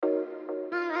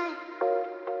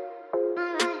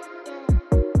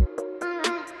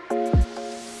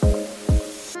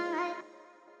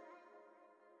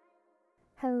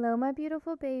Hello, my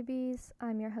beautiful babies.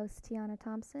 I'm your host, Tiana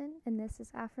Thompson, and this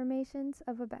is Affirmations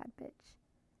of a Bad Bitch.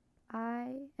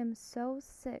 I am so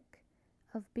sick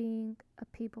of being a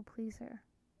people pleaser,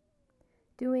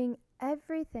 doing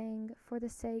everything for the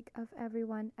sake of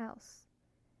everyone else.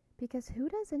 Because who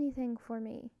does anything for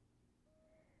me?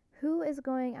 Who is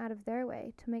going out of their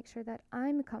way to make sure that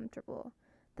I'm comfortable,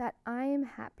 that I am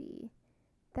happy,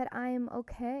 that I am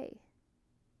okay?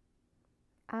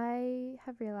 I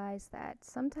have realized that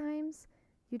sometimes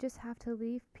you just have to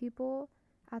leave people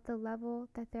at the level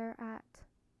that they're at.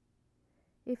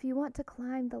 If you want to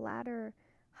climb the ladder,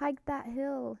 hike that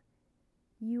hill,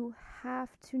 you have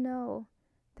to know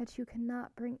that you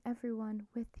cannot bring everyone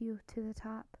with you to the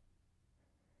top.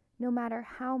 No matter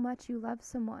how much you love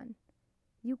someone,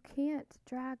 you can't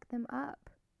drag them up.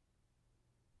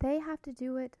 They have to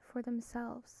do it for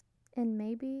themselves, and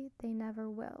maybe they never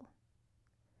will.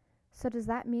 So does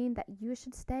that mean that you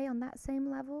should stay on that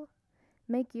same level?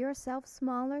 Make yourself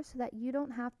smaller so that you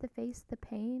don't have to face the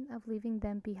pain of leaving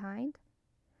them behind?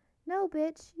 No,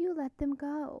 bitch, you let them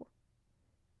go.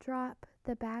 Drop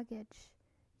the baggage.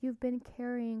 You've been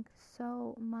carrying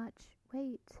so much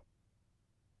weight.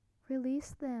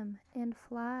 Release them and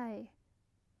fly.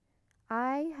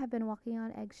 I have been walking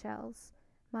on eggshells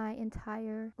my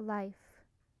entire life.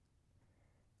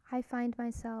 I find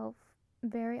myself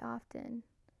very often,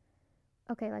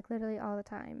 like literally all the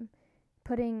time,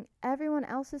 putting everyone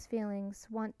else's feelings,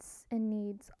 wants, and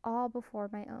needs all before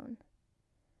my own.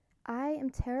 I am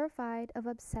terrified of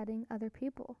upsetting other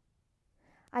people.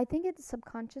 I think it's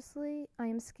subconsciously I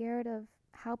am scared of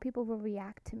how people will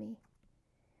react to me.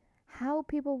 How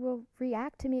people will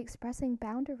react to me expressing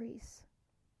boundaries.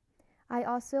 I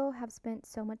also have spent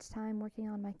so much time working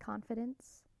on my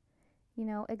confidence,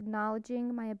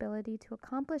 acknowledging my ability to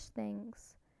accomplish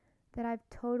things, that I've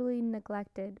totally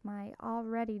neglected my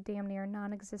already damn near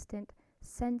non-existent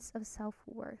sense of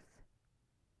self-worth.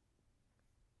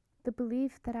 The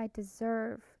belief that I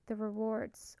deserve the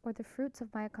rewards or the fruits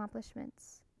of my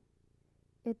accomplishments.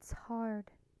 It's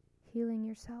hard healing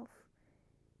yourself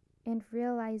and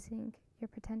realizing your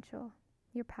potential,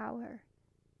 your power.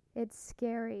 It's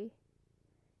scary.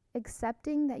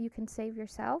 Accepting that you can save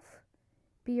yourself,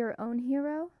 be your own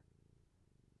hero.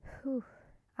 Whew.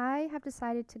 I have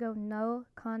decided to go no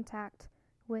contact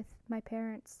with my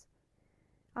parents.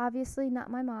 Obviously not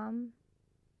my mom.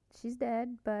 She's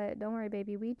dead, but don't worry,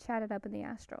 baby. We chatted up in the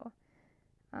astral.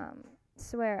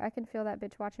 Swear, I can feel that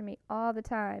bitch watching me all the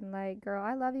time. Like, girl,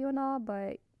 I love you and all,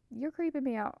 but you're creeping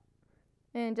me out.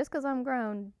 And just because I'm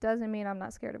grown doesn't mean I'm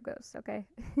not scared of ghosts, okay?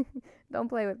 Don't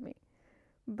play with me.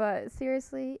 But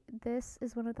seriously, this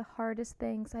is one of the hardest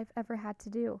things I've ever had to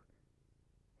do.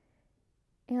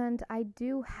 And I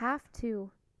do have to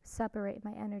separate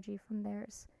my energy from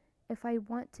theirs if I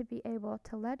want to be able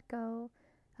to let go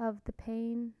of the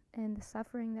pain and the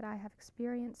suffering that I have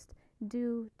experienced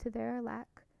due to their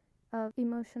lack of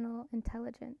emotional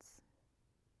intelligence.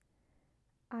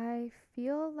 I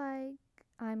feel like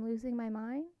I'm losing my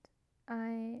mind,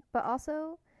 but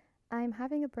also I'm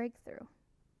having a breakthrough.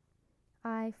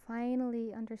 I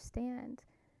finally understand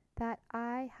that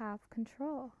I have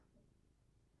control.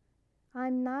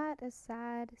 I'm not a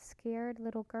sad, scared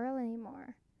little girl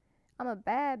anymore. I'm a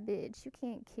bad bitch. You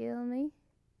can't kill me.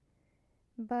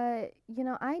 But,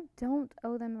 I don't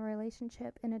owe them a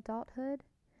relationship in adulthood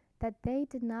that they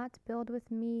did not build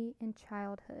with me in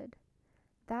childhood.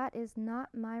 That is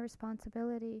not my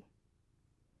responsibility.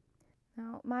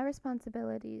 Now, my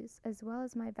responsibilities, as well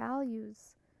as my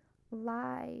values,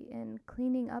 lie in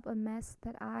cleaning up a mess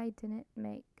that I didn't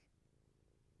make.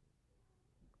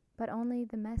 But only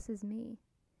the mess is me.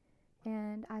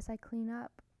 And as I clean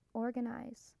up,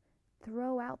 organize,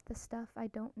 throw out the stuff I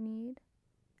don't need,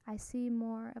 I see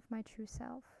more of my true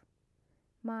self,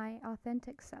 my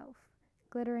authentic self,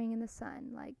 glittering in the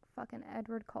sun like fucking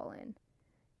Edward Cullen.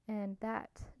 And that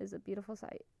is a beautiful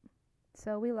sight.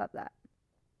 So we love that.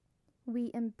 We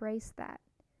embrace that,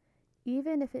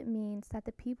 even if it means that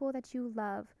the people that you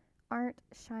love aren't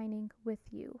shining with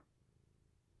you.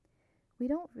 We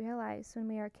don't realize when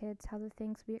we are kids how the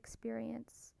things we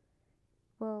experience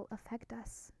will affect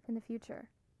us in the future,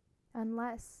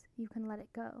 unless you can let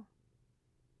it go.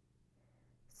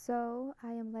 So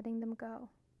I am letting them go.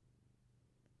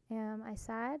 Am I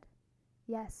sad?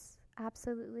 Yes,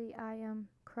 absolutely. I am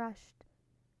crushed.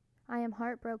 I am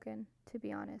heartbroken, to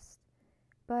be honest.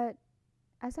 But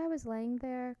as I was laying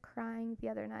there crying the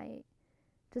other night,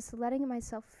 just letting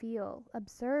myself feel,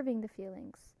 observing the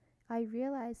feelings, I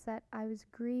realized that I was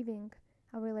grieving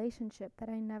a relationship that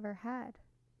I never had.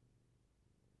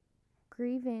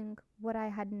 Grieving what I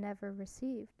had never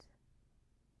received.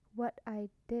 what I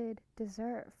did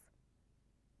deserve.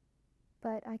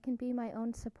 But I can be my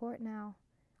own support now.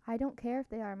 I don't care if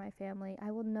they are my family.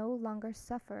 I will no longer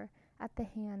suffer at the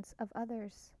hands of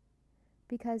others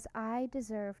because I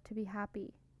deserve to be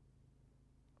happy.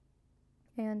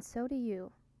 And so do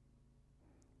you.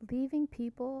 Leaving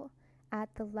people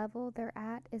at the level they're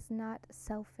at is not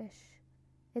selfish.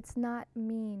 It's not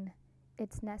mean.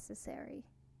 It's necessary.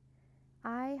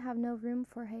 I have no room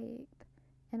for hate,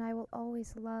 and I will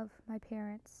always love my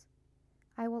parents.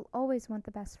 I will always want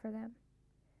the best for them.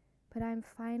 But I'm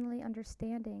finally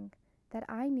understanding that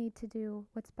I need to do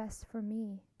what's best for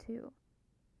me, too.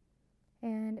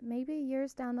 And maybe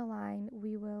years down the line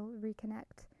we will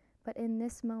reconnect, but in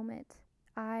this moment,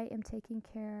 I am taking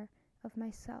care of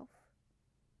myself.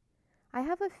 I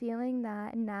have a feeling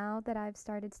that now that I've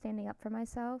started standing up for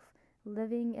myself,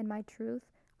 living in my truth,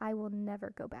 I will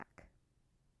never go back.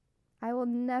 I will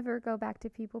never go back to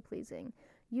people pleasing.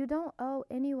 You don't owe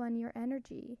anyone your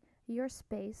energy, your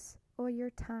space, or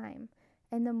your time.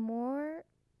 And the more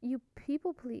you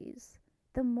people please,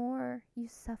 the more you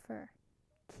suffer.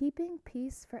 Keeping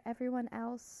peace for everyone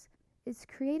else is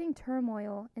creating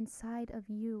turmoil inside of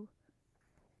you.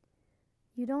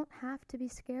 You don't have to be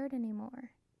scared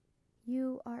anymore.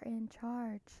 You are in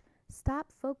charge.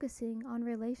 Stop focusing on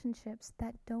relationships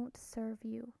that don't serve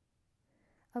you.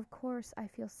 Of course, I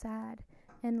feel sad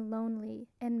and lonely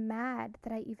and mad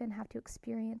that I even have to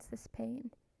experience this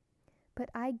pain. But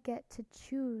I get to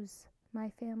choose my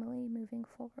family moving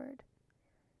forward.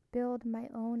 Build my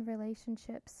own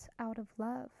relationships out of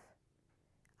love.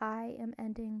 I am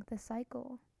ending the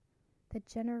cycle, the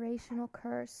generational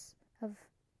curse of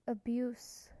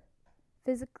abuse,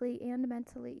 physically and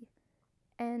mentally,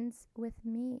 ends with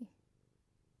me.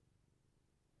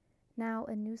 Now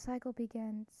a new cycle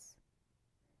begins.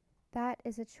 That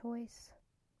is a choice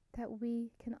that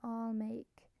we can all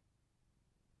make.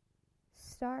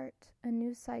 Start a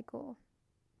new cycle.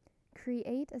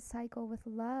 Create a cycle with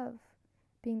love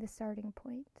being the starting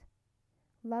point.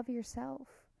 Love yourself,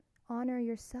 honor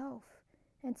yourself,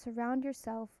 and surround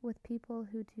yourself with people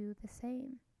who do the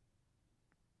same.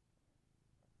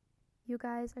 You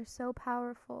guys are so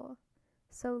powerful,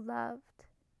 so loved,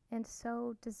 and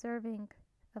so deserving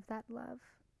of that love.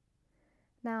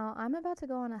 Now, I'm about to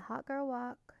go on a hot girl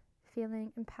walk,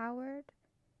 feeling empowered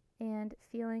and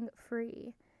feeling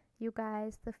free. You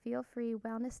guys, the Feel Free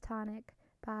Wellness Tonic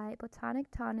by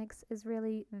Botanic Tonics is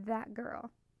really that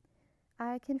girl.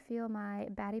 I can feel my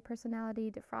baddie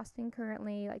personality defrosting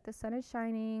currently, like the sun is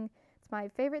shining. It's my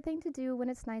favorite thing to do when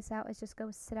it's nice out is just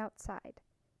go sit outside.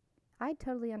 I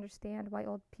totally understand why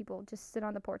old people just sit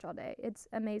on the porch all day. It's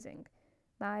amazing.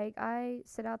 Like, I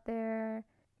sit out there,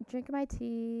 drink my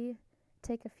tea,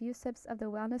 take a few sips of the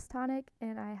wellness tonic,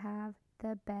 and I have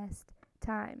the best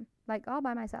time, like all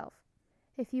by myself.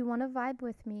 If you want to vibe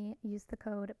with me, use the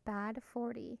code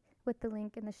BAD40 with the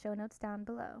link in the show notes down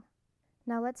below.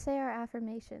 Now let's say our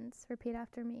affirmations. Repeat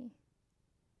after me.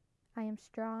 I am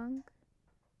strong.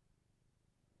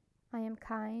 I am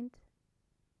kind.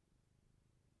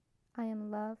 I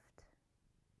am loved.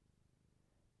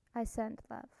 I send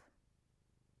love.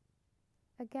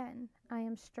 Again, I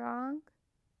am strong.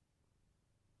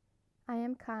 I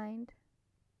am kind.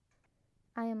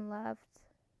 I am loved.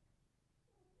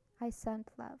 I send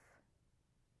love.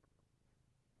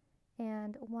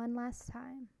 And one last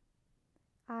time.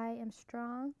 I am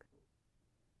strong.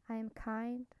 I am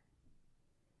kind.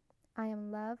 I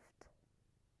am loved.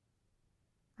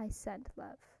 I send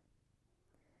love.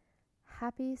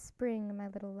 Happy spring, my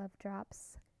little love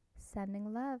drops.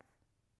 Sending love.